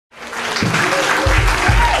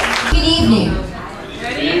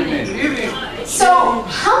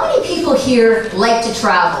here like to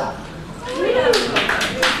travel?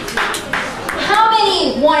 How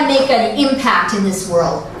many want to make an impact in this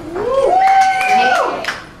world? Okay.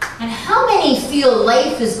 And how many feel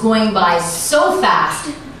life is going by so fast,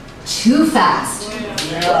 too fast?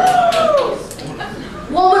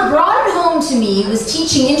 Well, what brought it home to me was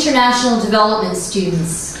teaching international development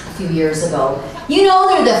students a few years ago. You know,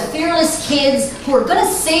 they're the fearless kids who are going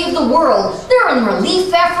to save the world. They're in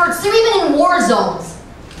relief efforts. They're even in war zones.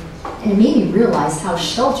 And it made me realize how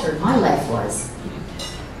sheltered my life was.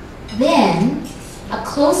 Then, a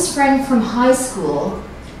close friend from high school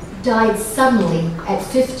died suddenly at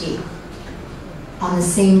 50 on the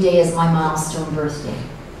same day as my milestone birthday.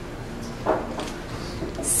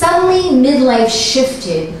 Suddenly, midlife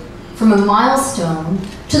shifted from a milestone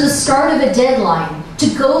to the start of a deadline to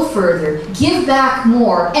go further, give back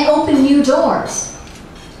more, and open new doors.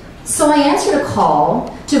 So I answered a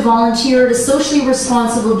call to volunteer at a socially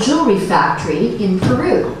responsible jewelry factory in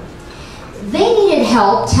Peru. They needed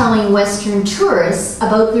help telling Western tourists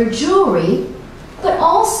about their jewelry, but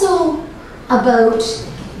also about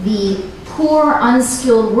the poor,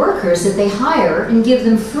 unskilled workers that they hire and give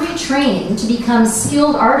them free training to become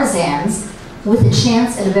skilled artisans with a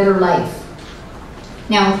chance at a better life.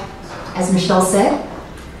 Now, as Michelle said,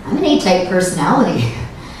 I'm an A-type personality,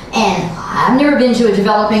 and I've never been to a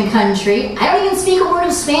developing country. I don't even speak a word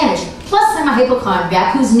of Spanish. Plus, I'm a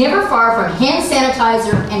hypochondriac who's never far from hand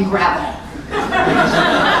sanitizer and gravel.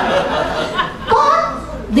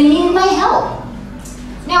 But they needed my help.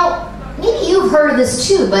 Now, maybe you've heard of this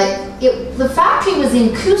too, but the factory was in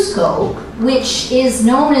Cusco, which is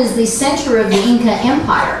known as the center of the Inca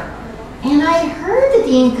Empire. And I heard that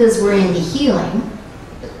the Incas were into healing.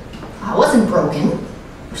 I wasn't broken,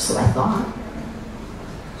 or so I thought.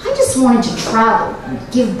 I just wanted to travel and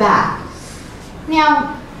give back.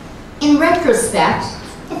 Now, in retrospect,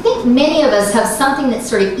 I think many of us have something that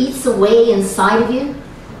sort of eats away inside of you,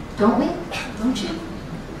 don't we? Don't you?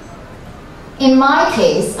 In my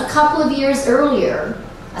case, a couple of years earlier,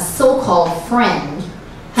 a so-called friend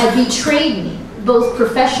had betrayed me, both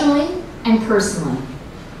professionally and personally.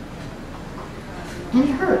 And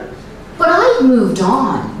it hurt. But I moved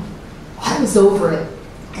on. I was over it.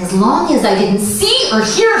 As long as I didn't see or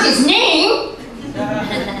hear his name,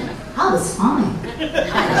 I was fine.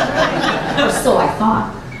 Or so I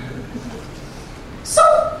thought. So,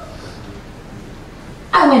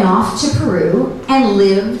 I went off to Peru and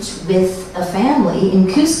lived with a family in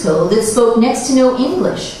Cusco that spoke next to no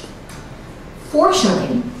English.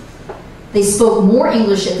 Fortunately, they spoke more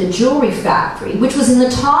English at the jewelry factory, which was in the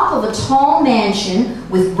top of a tall mansion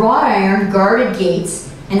with wrought iron guarded gates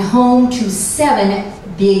and home to 7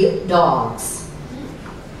 big dogs.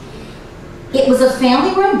 It was a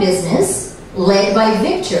family-run business led by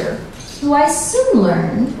Victor, who I soon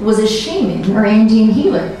learned was a shaman or Andean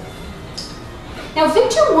healer. Now,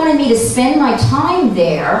 Victor wanted me to spend my time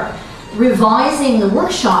there revising the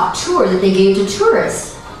workshop tour that they gave to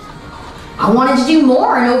tourists. I wanted to do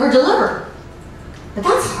more and over-deliver. But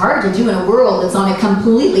that's hard to do in a world that's on a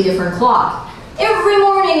completely different clock. Every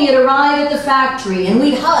morning he'd arrive at the factory and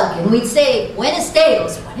we'd hug and we'd say, Buenos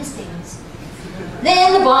dias, Buenos dias.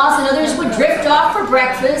 Then the boss and others would drift off for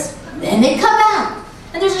breakfast, then they'd come back.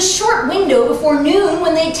 And there's a short window before noon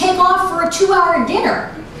when they'd take off for a 2-hour dinner.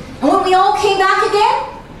 And when we all came back again,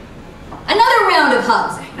 another round of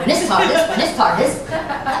hugs. Buenos tardes, buenos tardes.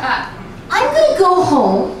 I'm going to go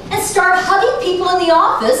home and start hugging people in the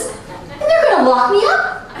office, and they're going to lock me up.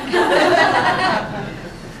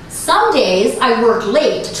 Some days I worked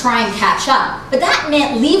late to try and catch up, but that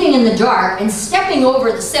meant leaving in the dark and stepping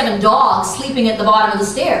over the 7 dogs sleeping at the bottom of the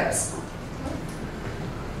stairs.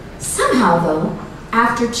 Somehow, though,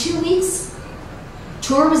 after 2 weeks,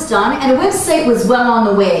 tour was done and a website was well on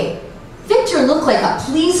the way. Victor looked like a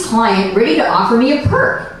pleased client ready to offer me a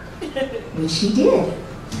perk, which he did.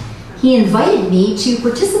 He invited me to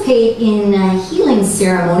participate in a healing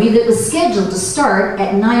ceremony that was scheduled to start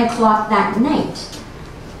at 9 o'clock that night.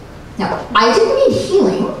 Now, I didn't need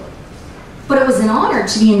healing, but it was an honor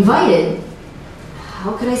to be invited.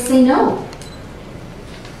 How could I say no?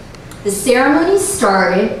 The ceremony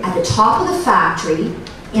started at the top of the factory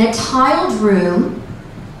in a tiled room,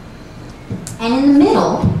 and in the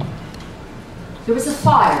middle, there was a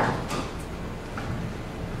fire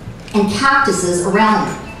and cactuses around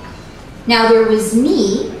it. Now there was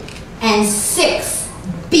me and 6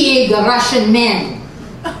 big Russian men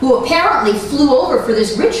who apparently flew over for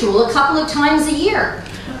this ritual a couple of times a year.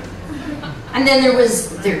 And then there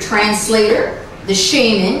was their translator, the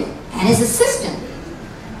shaman, and his assistant.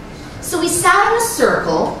 So we sat in a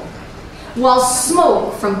circle while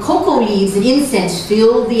smoke from cocoa leaves and incense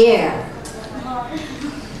filled the air.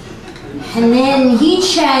 And then he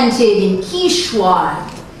chanted in Quechua,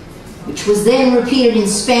 which was then repeated in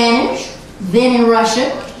Spanish, then in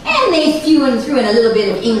Russian, and they threw in a little bit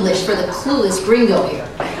of English for the clueless gringo here.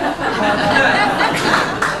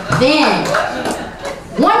 Then,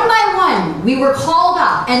 one by one, we were called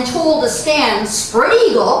up and told to stand spread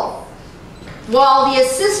eagle, while the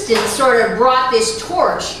assistant sort of brought this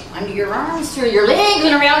torch under your arms, through your legs,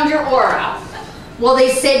 and around your aura, while they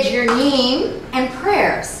said your name and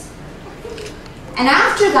prayers. And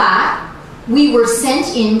after that, we were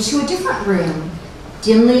sent into a different room,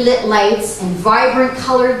 dimly lit lights and vibrant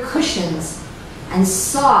colored cushions and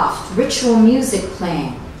soft ritual music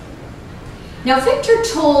playing. Now, Victor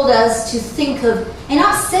told us to think of an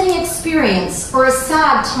upsetting experience or a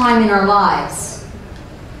sad time in our lives.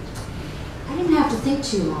 I didn't have to think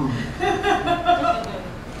too long.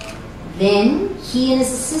 Then he and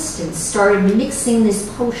his assistants started mixing this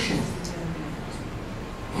potion.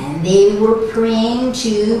 And they were praying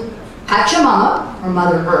to Pachamama, or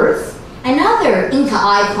Mother Earth, and other Inca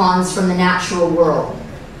icons from the natural world.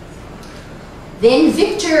 Then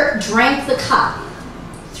Victor drank the cup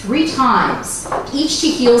 3 times, each to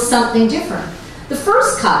heal something different. The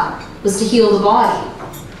first cup was to heal the body,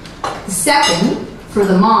 the second for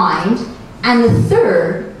the mind, and the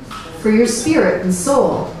third for your spirit and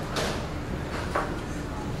soul.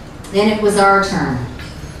 Then it was our turn.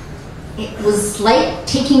 It was like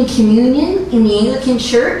taking communion in the Anglican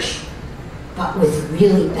Church, but with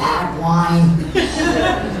really bad wine.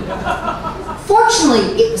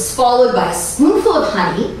 Fortunately, it was followed by a spoonful of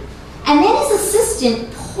honey, and then his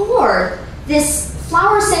assistant poured this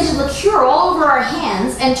flower-scented liqueur all over our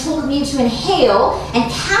hands and told me to inhale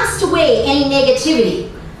and cast away any negativity.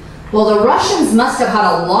 Well, the Russians must have had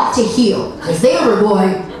a lot to heal, because they were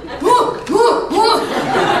going, woo, woo, woo.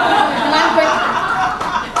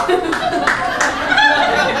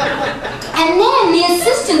 And then the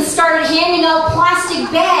assistant started handing out plastic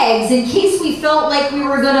bags in case we felt like we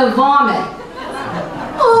were going to vomit.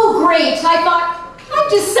 Oh, great. I thought, I've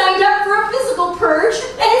just signed up for a physical purge,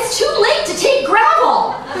 and it's too late to take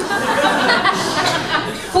gravel.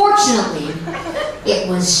 Fortunately, it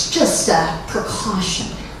was just a precaution.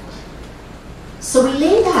 So we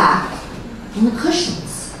lay back in the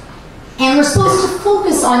cushions, and we're supposed to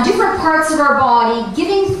focus on different parts of our body,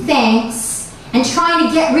 giving thanks, and trying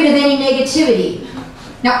to get rid of any negativity.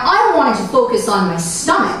 Now, I wanted to focus on my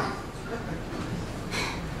stomach,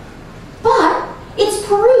 but it's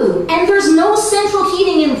Peru, and there's no central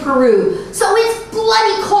heating in Peru, so it's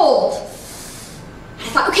bloody cold. I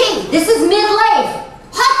thought, okay, this is midlife.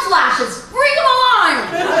 Hot flashes, bring them on!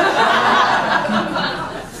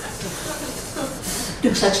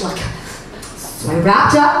 No such luck. So I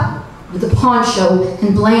wrapped up with a poncho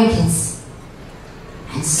and blankets,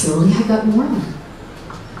 and slowly I got warmer.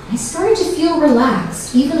 I started to feel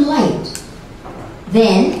relaxed, even light.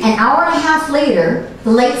 Then, an hour and a half later,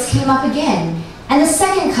 the lights came up again, and the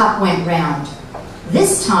second cup went round.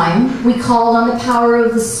 This time, we called on the power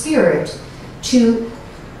of the Spirit to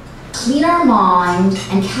clean our mind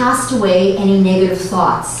and cast away any negative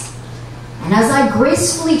thoughts. And as I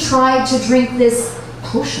gracefully tried to drink this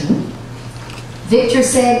potion, Victor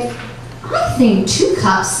said, I think 2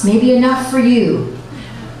 cups may be enough for you.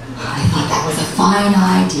 I thought that was a fine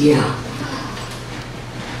idea.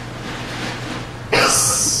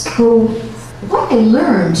 So, what I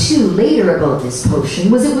learned, too, later about this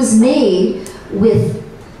potion was it was made with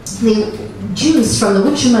the juice from the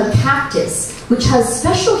Wichima cactus, which has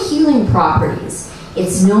special healing properties.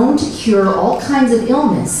 It's known to cure all kinds of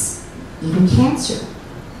illness, even cancer.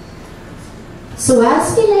 So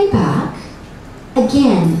as we lay back,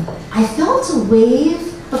 again, I felt a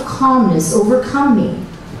wave of calmness overcome me.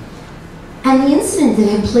 And the incident that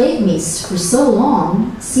had plagued me for so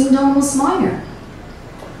long seemed almost minor.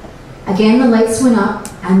 Again, the lights went up,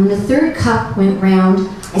 and when the third cup went round,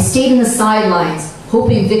 I stayed in the sidelines,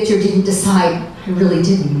 hoping Victor didn't decide I really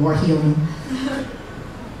did need more healing.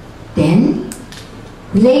 Then,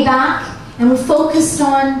 we lay back, and we focused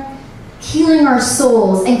on healing our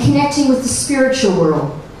souls and connecting with the spiritual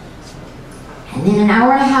world. And then an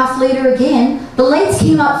hour and a half later again, the lights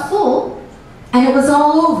came up full, and it was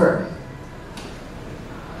all over.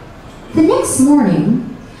 The next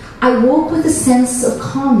morning, I woke with a sense of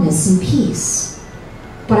calmness and peace,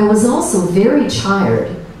 but I was also very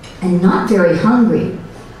tired and not very hungry.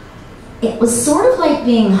 It was sort of like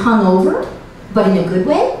being hungover, but in a good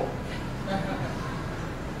way.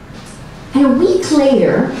 And a week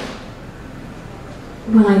later,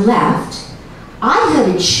 when I left, I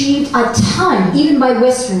had achieved a ton, even by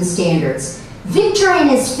Western standards. Victor and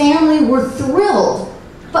his family were thrilled,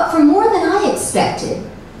 but for more than I expected.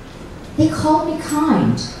 They called me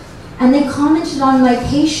kind, and they commented on my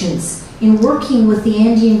patience in working with the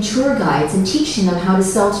Andean tour guides and teaching them how to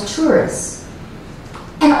sell to tourists.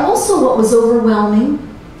 And also what was overwhelming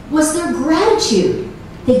was their gratitude.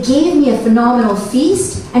 They gave me a phenomenal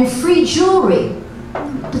feast and free jewelry.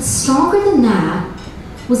 But stronger than that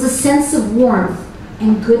was a sense of warmth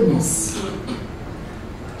and goodness.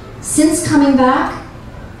 Since coming back,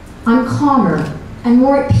 I'm calmer and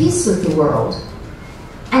more at peace with the world.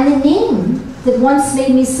 And the name that once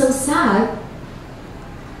made me so sad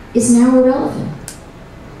is now irrelevant.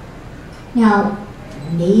 Now,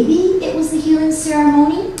 maybe it was the healing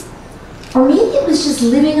ceremony, or maybe it was just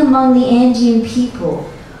living among the Andean people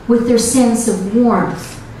with their sense of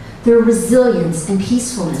warmth, their resilience and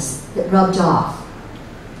peacefulness that rubbed off.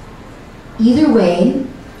 Either way,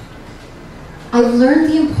 I've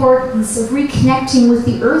learned the importance of reconnecting with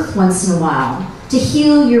the earth once in a while to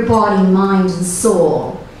heal your body, mind, and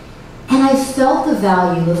soul. And I've felt the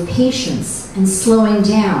value of patience and slowing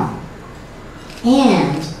down.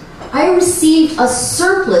 And I received a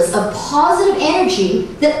surplus of positive energy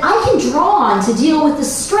that I can draw on to deal with the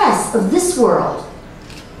stress of this world.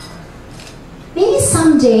 Maybe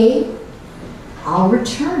someday I'll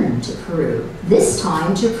return to Peru, this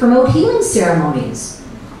time to promote healing ceremonies.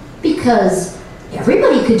 Because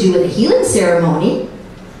everybody could do with a healing ceremony,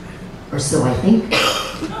 or so I think.